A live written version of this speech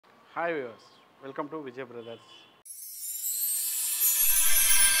Hi viewers, welcome to Vijay Brothers.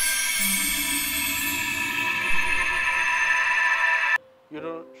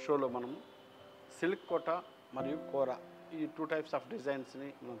 ఈరోజు షోలో మనము సిల్క్ కోటా మరియు కోరా ఈ టూ టైప్స్ ఆఫ్ డిజైన్స్ని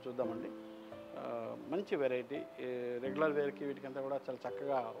మనం చూద్దామండి. మంచి వెరైటీ, రెగ్యులర్ వేర్కి వీటికంతా కూడా చాలా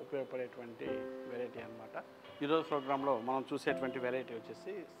చక్కగా ఉపయోగపడేటువంటి వెరైటీ అనమాట. ఈరోజు ప్రోగ్రాంలో మనం చూసేటువంటి వెరైటీ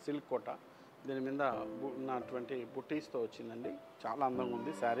వచ్చేసి సిల్క్ కోటా. దీని మీద ఉన్నటువంటి బుట్టీస్తో వచ్చిందండి. చాలా అందంగా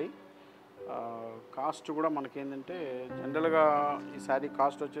ఉంది శారీ. కాస్ట్ కూడా మనకి ఏంటంటే జనరల్గా ఈ శారీ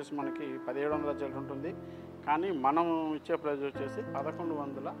కాస్ట్ వచ్చేసి మనకి 1700 చిల్లర ఉంటుంది. కానీ మనం ఇచ్చే ప్రైస్ వచ్చేసి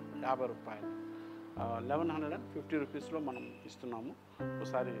 1150 రూపాయలు, 1150 రూపీస్లో మనం ఇస్తున్నాము.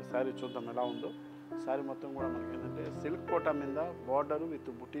 ఒకసారి శారీ చూద్దాం ఎలా ఉందో. శారీ మొత్తం కూడా మనకి ఏంటంటే సిల్క్ కోటా మీద బార్డరు విత్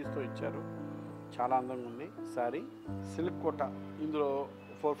బుటీస్తో ఇచ్చారు. చాలా అందంగా ఉంది శారీ. సిల్క్ కోటా ఇందులో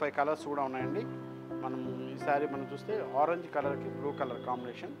 4-5 కలర్స్ కూడా ఉన్నాయండి. మనం ఈ శారీ మనం చూస్తే ఆరెంజ్ కలర్కి బ్లూ కలర్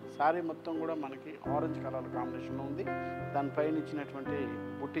కాంబినేషన్. శారీ మొత్తం కూడా మనకి ఆరెంజ్ కలర్ కాంబినేషన్లో ఉంది. దానిపైన ఇచ్చినటువంటి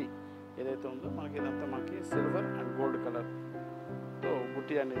బుటీ ఏదైతే ఉందో మనకి ఇదంతా మనకి సిల్వర్ అండ్ గోల్డ్ కలర్తో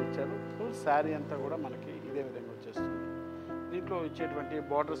బుటీ అనేది ఇచ్చారు. ఫుల్ శారీ అంతా కూడా మనకి ఇదే విధంగా వచ్చేస్తుంది. దీంట్లో ఇచ్చేటువంటి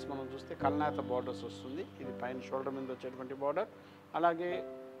బార్డర్స్ మనం చూస్తే కల్నేత బార్డర్స్ వస్తుంది. ఇది పైన షోల్డర్ మీద వచ్చేటువంటి బార్డర్, అలాగే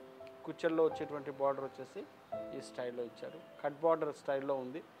కుచ్చల్లో వచ్చేటువంటి బార్డర్ వచ్చేసి ఈ స్టైల్లో ఇచ్చారు. కట్ బార్డర్ స్టైల్లో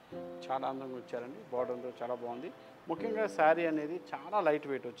ఉంది. చాలా అందంగా ఇచ్చారండి. బార్డర్తో చాలా బాగుంది. ముఖ్యంగా శారీ అనేది చాలా లైట్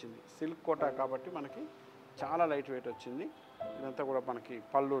వెయిట్ వచ్చింది. సిల్క్ కోటా కాబట్టి మనకి చాలా లైట్ వెయిట్ వచ్చింది. ఇదంతా కూడా మనకి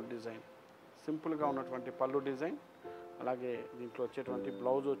పళ్ళు డిజైన్, సింపుల్గా ఉన్నటువంటి పళ్ళు డిజైన్. అలాగే దీంట్లో వచ్చేటువంటి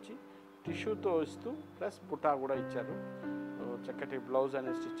బ్లౌజ్ వచ్చి టిష్యూతో ఇస్తూ ప్లస్ బుటా కూడా ఇచ్చారు. చక్కటి బ్లౌజ్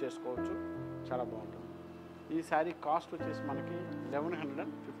అనేది స్టిచ్ చేసుకోవచ్చు. చాలా బాగుంటుంది. ఈ శారీ కాస్ట్ వచ్చేసి మనకి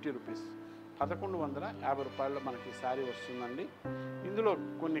 1150 రూపీస్, 1150 రూపాయల్లో మనకి శారీ వస్తుందండి. ఇందులో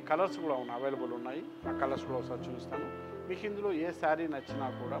కొన్ని కలర్స్ కూడా అవైలబుల్ ఉన్నాయి. ఆ కలర్స్ కూడా ఒకసారి చూపిస్తాను మీకు. ఇందులో ఏ శారీ నచ్చినా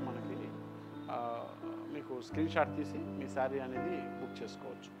కూడా మనకి మీకు స్క్రీన్ షాట్ తీసి మీ శారీ అనేది బుక్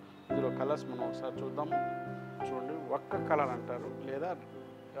చేసుకోవచ్చు. ఇందులో కలర్స్ మనం ఒకసారి చూద్దాము. చూడండి, ఒక్క కలర్ అంటారు, లేదా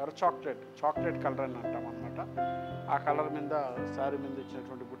చాక్లెట్ కలర్ అని అంటాం అనమాట. ఆ కలర్ మీద శారీ మీద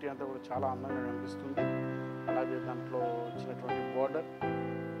ఇచ్చినటువంటి బుట్టి అంతా కూడా చాలా అందంగా కనిపిస్తుంది. అలాగే దాంట్లో ఇచ్చినటువంటి బార్డర్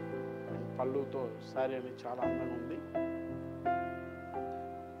అండ్ పళ్ళుతో శారీ అనేది చాలా అందంగా ఉంది.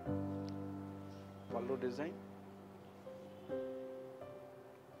 పళ్ళు డిజైన్,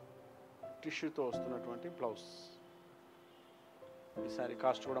 టిష్యూతో వస్తున్నటువంటి బ్లౌజ్. ఈ శారీ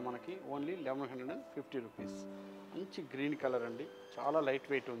కాస్ట్ కూడా మనకి ఓన్లీ 1150 రూపీస్. మంచి గ్రీన్ కలర్ అండి. చాలా లైట్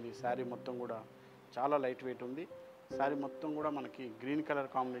వెయిట్ ఉంది. శారీ మొత్తం కూడా చాలా లైట్ వెయిట్ ఉంది. శారీ మొత్తం కూడా మనకి గ్రీన్ కలర్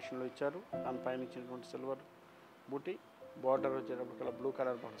కాంబినేషన్లో ఇచ్చారు. దానిపైన ఇచ్చినటువంటి సిల్వర్ బూటీ, border వచ్చేటప్పటికల్లా blue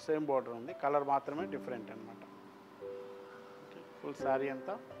colour border, same border ఉంది, కలర్ మాత్రమే డిఫరెంట్ అనమాట. ఫుల్ శారీ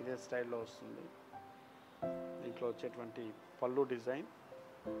అంతా ఇదే స్టైల్లో వస్తుంది. దీంట్లో వచ్చేటువంటి పళ్ళు డిజైన్,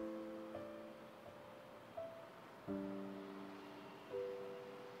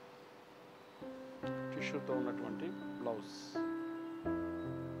 టిష్యూతో ఉన్నటువంటి blouse.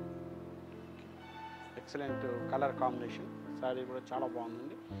 Excellent colour combination. Sari కూడా చాలా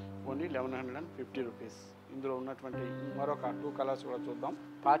బాగుందండి. Only 1150 rupees. ఇందులో ఉన్నటువంటి మరొక 2 కలర్స్ కూడా చూద్దాం.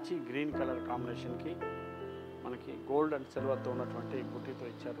 పాచి గ్రీన్ కలర్ కాంబినేషన్కి మనకి గోల్డ్ అండ్ సిల్వర్తో ఉన్నటువంటి బుట్టీతో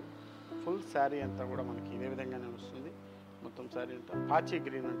ఇచ్చారు. ఫుల్ శారీ అంతా కూడా మనకి ఇదే విధంగానే వస్తుంది. మొత్తం శారీ అంతా పాచి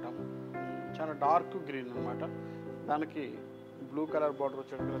గ్రీన్ అంటాము. చాలా డార్క్ గ్రీన్ అనమాట. దానికి బ్లూ కలర్ బార్డర్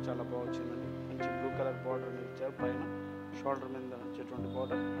వచ్చేటప్పుడు చాలా బాగా వచ్చిందండి. మంచి బ్లూ కలర్ బార్డర్ అనేది ఇచ్చారు. పైన షోల్డర్ మీద వచ్చేటువంటి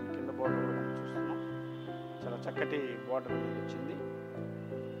బార్డర్ అండ్ కింద బార్డర్ కూడా మనం చూస్తున్నాం. చాలా చక్కటి బార్డర్ అనేది వచ్చింది.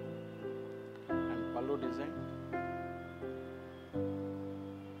 అండ్ పళ్ళు డిజైన్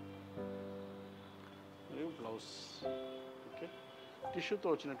మరియు బ్లౌజ్. ఓకే, టిష్యూతో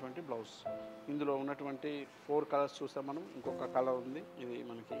వచ్చినటువంటి బ్లౌజ్. ఇందులో ఉన్నటువంటి 4 కలర్స్ చూసాం మనం. ఇంకొక కలర్ ఉంది, ఇది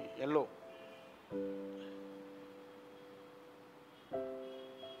మనకి ఎల్లో.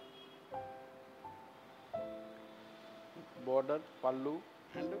 బార్డర్, పళ్ళు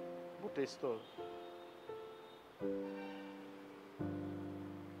అండ్ బుటీస్తో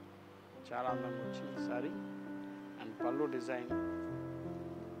చాలా అందంగా వచ్చింది శారీ. అండ్ పళ్ళు డిజైన్,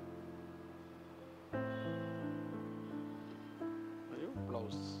 మరియు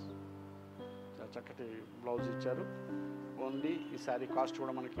బ్లౌజ్. చాలా చక్కటి బ్లౌజ్ ఇచ్చారు. ఓన్లీ ఈ శారీ కాస్ట్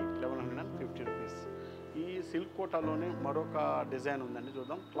కూడా మనకి 1150 రూపీస్. ఈ సిల్క్ కోటాలోనే మరొక డిజైన్ ఉందండి,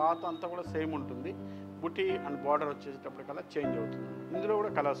 చూద్దాం. క్లాత్ అంతా కూడా సేమ్ ఉంటుంది. బుటీ అండ్ బార్డర్ వచ్చేటప్పటికల్లా చేంజ్ అవుతుంది. ఇందులో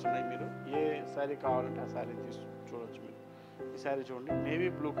కూడా కలర్స్ ఉన్నాయి. మీరు ఏ శారీ కావాలంటే ఆ శారీ చూడవచ్చు. మీరు ఈ శారీ చూడండి, నేవీ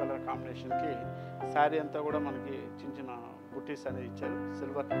బ్లూ కలర్ కాంబినేషన్కి శారీ అంతా కూడా మనకి చిన్న చిన్న బుటీస్ అనేది ఇచ్చారు.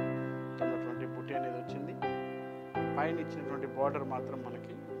 సిల్వర్ ఉన్నటువంటి బుటీ అనేది వచ్చింది. పైన ఇచ్చినటువంటి బార్డర్ మాత్రం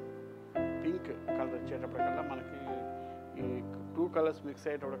మనకి పింక్ కలర్ వచ్చేటప్పటికల్లా మనకి ఈ 2 కలర్స్ మిక్స్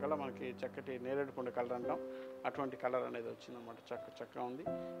అయ్యేటప్పటికల్లా మనకి చక్కటి నేరేడు పండు కలర్ అంటాం, అటువంటి కలర్ అనేది వచ్చిందన్నమాట. చక్కగా ఉంది.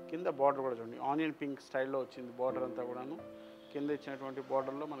 కింద బార్డర్ కూడా చూడండి, ఆనియన్ పింక్ స్టైల్లో వచ్చింది బార్డర్ అంతా కూడాను. కింద ఇచ్చినటువంటి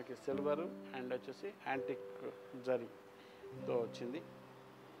బార్డర్లో మనకి సిల్వర్ అండ్ వచ్చేసి యాంటిక్ జరీతో వచ్చింది.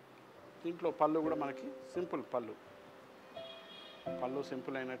 దీంట్లో పళ్ళు కూడా మనకి సింపుల్ పళ్ళు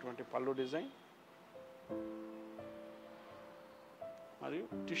సింపుల్ అయినటువంటి పళ్ళు డిజైన్ మరియు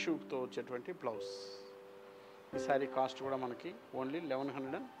టిష్యూతో వచ్చేటువంటి బ్లౌజ్. ఈ శారీ కాస్ట్ కూడా మనకి ఓన్లీ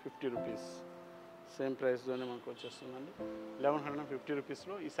 1150 రూపీస్. సేమ్ ప్రైస్లోనే మనకు వచ్చేస్తుందండి. 1150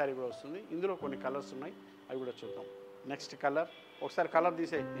 రూపీస్లో ఈ శారీ కూడా వస్తుంది. ఇందులో కొన్ని కలర్స్ ఉన్నాయి, అవి కూడా చూద్దాం. నెక్స్ట్ కలర్, ఒకసారి కలర్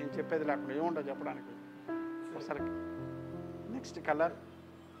తీసేయి, నేను చెప్పేది లేకుండా ఏముంటుంది చెప్పడానికి. ఒకసారి next colour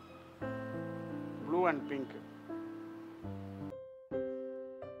blue and pink.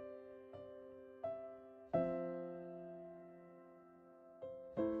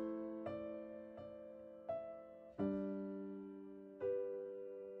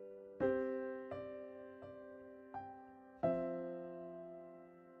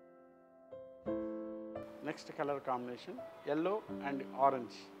 Next colour combination yellow and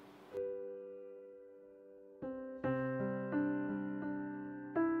orange.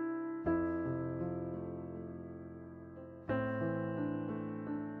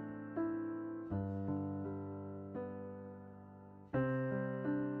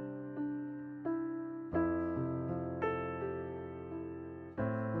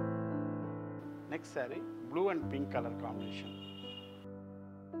 Next sari blue and pink colour combination.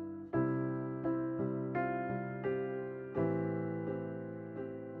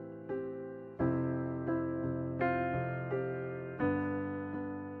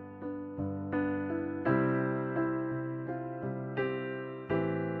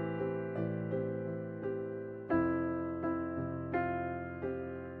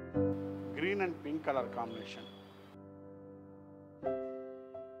 Green and pink colour combination.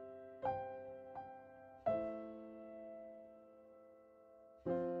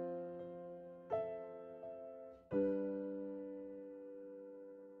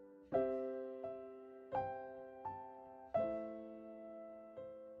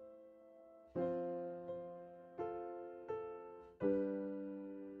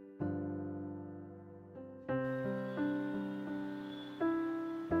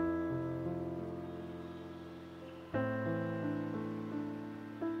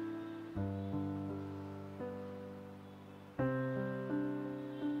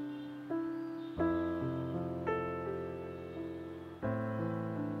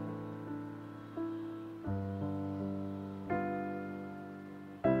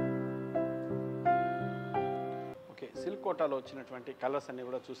 Silk కోటాలో వచ్చినటువంటి కలర్స్ అన్నీ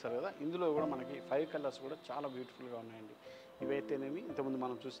కూడా చూస్తారు కదా. ఇందులో కూడా మనకి 5 కలర్స్ కూడా చాలా బ్యూటిఫుల్గా ఉన్నాయండి. ఇవైతేనేమి ఇంతకుముందు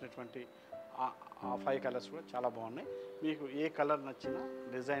మనం చూసినటువంటి ఆ 5 కలర్స్ కూడా చాలా బాగున్నాయి. మీకు ఏ కలర్ నచ్చినా,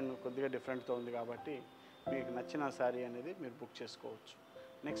 డిజైన్ కొద్దిగా డిఫరెంట్తో ఉంది కాబట్టి మీకు నచ్చిన శారీ అనేది మీరు బుక్ చేసుకోవచ్చు.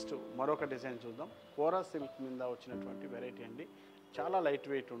 నెక్స్ట్ మరొక డిజైన్ చూద్దాం. కోరా సిల్క్ మీద వచ్చినటువంటి వెరైటీ అండి. చాలా లైట్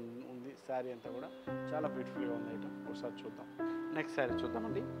వెయిట్ ఉంది శారీ అంతా కూడా, చాలా బ్యూటిఫుల్గా ఉంది ఐటమ్. ఒకసారి చూద్దాం. నెక్స్ట్ శారీ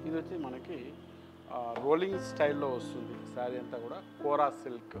చూద్దామండి. ఇది వచ్చి మనకి రోలింగ్ స్టైల్లో వస్తుంది శారీ అంతా కూడా. కోరా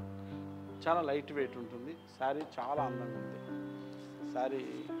సిల్క్ చాలా లైట్ వెయిట్ ఉంటుంది. శారీ చాలా అందంగా ఉంది. శారీ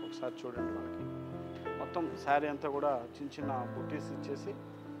ఒకసారి చూడండి. మనకి మొత్తం శారీ అంతా కూడా చిన్న చిన్న బుట్టీస్ ఇచ్చేసి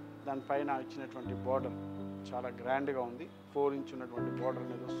దానిపైన ఇచ్చినటువంటి బార్డర్ చాలా గ్రాండ్గా ఉంది. 4 ఇంచ్ ఉన్నటువంటి బార్డర్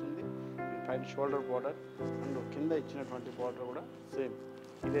అనేది వస్తుంది. పైన షోల్డర్ బార్డర్ అండ్ కింద ఇచ్చినటువంటి బార్డర్ కూడా సేమ్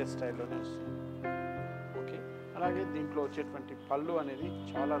ఇదే స్టైల్లోనే వస్తుంది. ఓకే, అలాగే దీంట్లో వచ్చేటువంటి పళ్ళు అనేది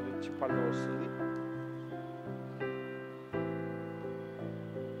చాలా రిచ్ పళ్ళు వస్తుంది.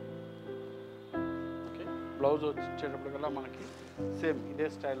 బ్లౌజ్ వచ్చేటప్పటికల్లా మనకి సేమ్ ఇదే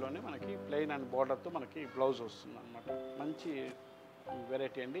స్టైల్లోనే మనకి ప్లెయిన్ అండ్ బార్డర్తో మనకి బ్లౌజ్ వస్తుంది అనమాట. మంచి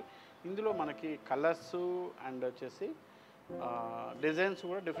వెరైటీ అండి. ఇందులో మనకి కలర్స్ అండ్ వచ్చేసి డిజైన్స్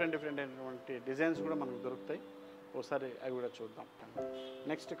కూడా డిఫరెంట్ అయినటువంటి డిజైన్స్ కూడా మనకు దొరుకుతాయి. ఒకసారి అవి కూడా చూద్దాం.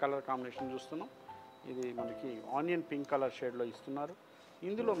 నెక్స్ట్ కలర్ కాంబినేషన్ చూస్తున్నాం. ఇది మనకి ఆనియన్ పింక్ కలర్ షేడ్లో ఇస్తున్నారు.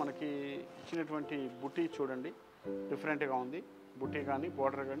 ఇందులో మనకి ఇచ్చినటువంటి బుటీ చూడండి, డిఫరెంట్గా ఉంది. బుటీ కానీ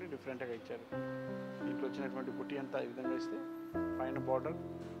బార్డర్ కానీ డిఫరెంట్గా ఇచ్చారు. దీంట్లో వచ్చినటువంటి బుటీ అంతా ఈ విధంగా ఇస్తే పైన బార్డర్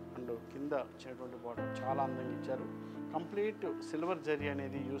అండ్ కింద వచ్చినటువంటి బార్డర్ చాలా అందంగా ఇచ్చారు. కంప్లీట్ సిల్వర్ జరీ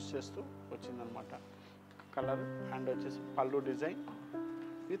అనేది యూజ్ చేస్తూ వచ్చిందనమాట. కలర్ అండ్ వచ్చేసి పళ్ళు డిజైన్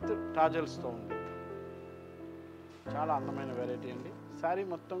విత్ టాజల్స్తో ఉంది. చాలా అందమైన వెరైటీ అండి. శారీ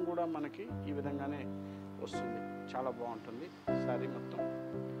మొత్తం కూడా మనకి ఈ విధంగానే వస్తుంది. చాలా బాగుంటుంది శారీ మొత్తం.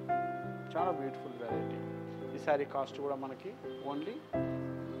 చాలా బ్యూటిఫుల్ వెరైటీ. ఈ శారీ కాస్ట్ కూడా మనకి ఓన్లీ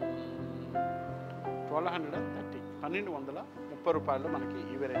 1230 రూపాయలు మనకి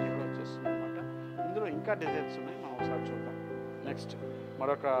ఈ వెరైటీ కూడా వచ్చేస్తుంది అనమాట. ఇందులో ఇంకా డిజైన్స్ ఉన్నాయి, మనం ఒకసారి చూద్దాం. నెక్స్ట్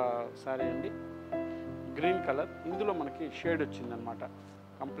మరొక శారీ అండి, గ్రీన్ కలర్. ఇందులో మనకి షేడ్ వచ్చిందనమాట.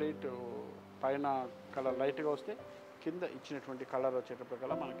 కంప్లీట్ పైన కలర్ లైట్గా వస్తే కింద ఇచ్చినటువంటి కలర్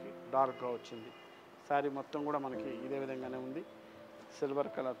వచ్చేటప్పటికల్లా మనకి డార్క్గా వచ్చింది. శారీ మొత్తం కూడా మనకి ఇదే విధంగానే ఉంది.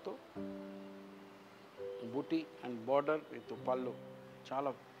 సిల్వర్ కలర్తో బూటీ అండ్ బార్డర్ విత్ పళ్ళు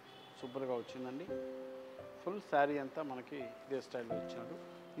చాలా సూపర్గా వచ్చిందండి. ఫుల్ శారీ అంతా మనకి ఇదే స్టైల్లో ఇచ్చినారు.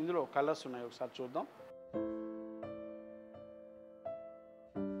 ఇందులో కలర్స్ ఉన్నాయి, ఒకసారి చూద్దాం.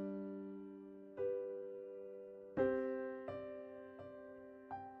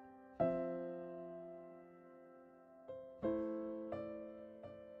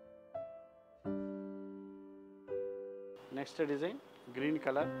 Next design green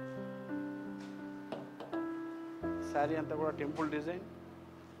colour. Sari అంతా కూడా టెంపుల్ డిజైన్,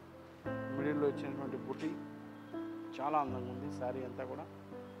 మిడిల్లో వచ్చినటువంటి బుటీ చాలా అందంగా ఉంది. శారీ అంతా కూడా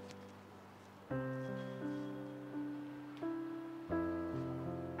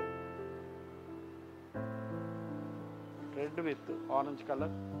red with orange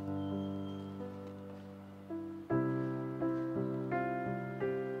colour.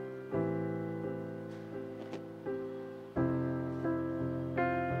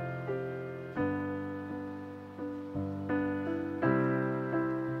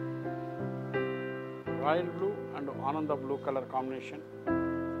 Royal blue and ఆనంద blue colour combination.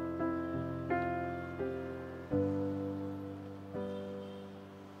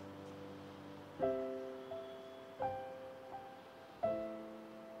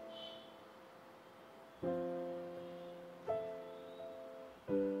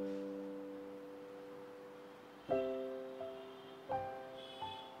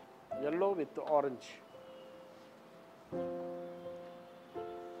 yellow with orange.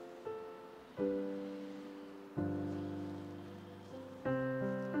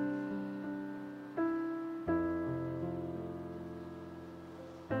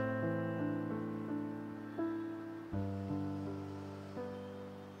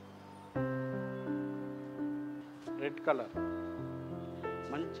 Red colour,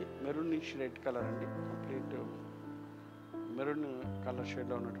 మంచి మెరూనిష్ రెడ్ కలర్ అండి. కంప్లీట్ మెరూన్ కలర్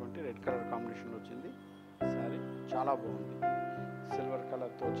షేడ్లో ఉన్నటువంటి రెడ్ కలర్ కాంబినేషన్లో వచ్చింది. శారీ చాలా బాగుంది. సిల్వర్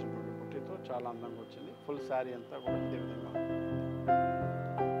కలర్తో వచ్చినటువంటి బుట్టితో చాలా అందంగా వచ్చింది. ఫుల్ శారీ అంతా కూడా ఇదే విధంగా ఉంది.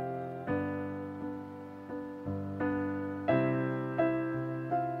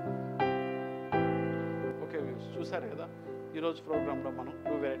 ఓకే, చూసారు కదా, ఈరోజు ప్రోగ్రాంలో మనం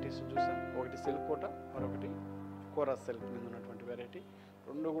 2 వెరైటీస్ చూసాం. ఒకటి సిల్క్ కోట, మరొకటి కోరా సిల్క్ మీద ఉన్నటువంటి వెరైటీ.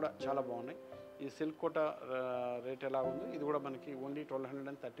 రెండు కూడా చాలా బాగున్నాయి. ఈ సిల్క్ కోట రేట్ ఎలా ఉందో ఇది కూడా మనకి ఓన్లీ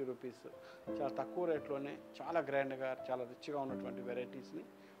 1230 రూపీస్. చాలా తక్కువ రేట్లోనే చాలా గ్రాండ్గా చాలా రిచ్గా ఉన్నటువంటి వెరైటీస్ని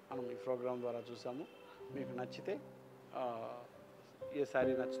మనం ఈ ప్రోగ్రాం ద్వారా చూసాము. మీకు నచ్చితే ఏ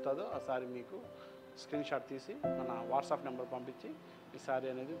శారీ నచ్చుతుందో ఆ శారీ మీకు స్క్రీన్ షాట్ తీసి మన వాట్సాప్ నెంబర్ పంపించి ఈ శారీ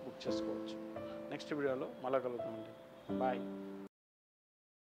అనేది బుక్ చేసుకోవచ్చు. నెక్స్ట్ వీడియోలో మళ్ళీ కలుగుతామండి. బాయ్.